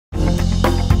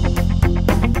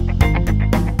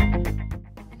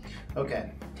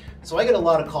Okay, so I get a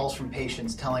lot of calls from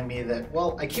patients telling me that,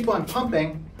 well, I keep on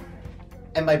pumping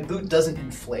and my boot doesn't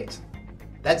inflate.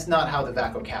 That's not how the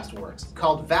VACOcast works. It's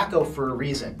called VACO for a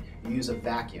reason. You use a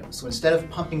vacuum. So instead of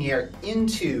pumping air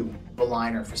into the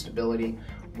liner for stability,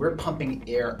 we're pumping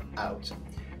air out.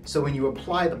 So when you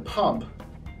apply the pump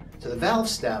to the valve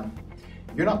stem,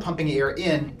 you're not pumping air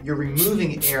in, you're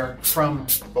removing air from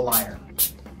the liner.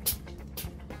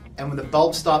 And when the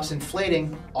bulb stops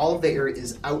inflating, all of the air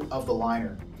is out of the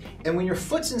liner. And when your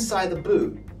foot's inside the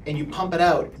boot and you pump it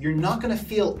out, you're not going to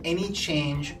feel any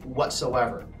change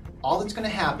whatsoever. All that's going to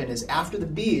happen is after the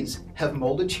beads have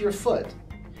molded to your foot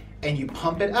and you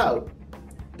pump it out,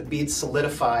 the beads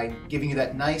solidify, giving you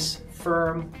that nice,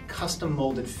 firm, custom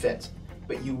molded fit.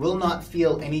 But you will not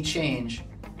feel any change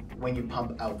when you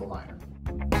pump out the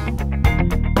liner.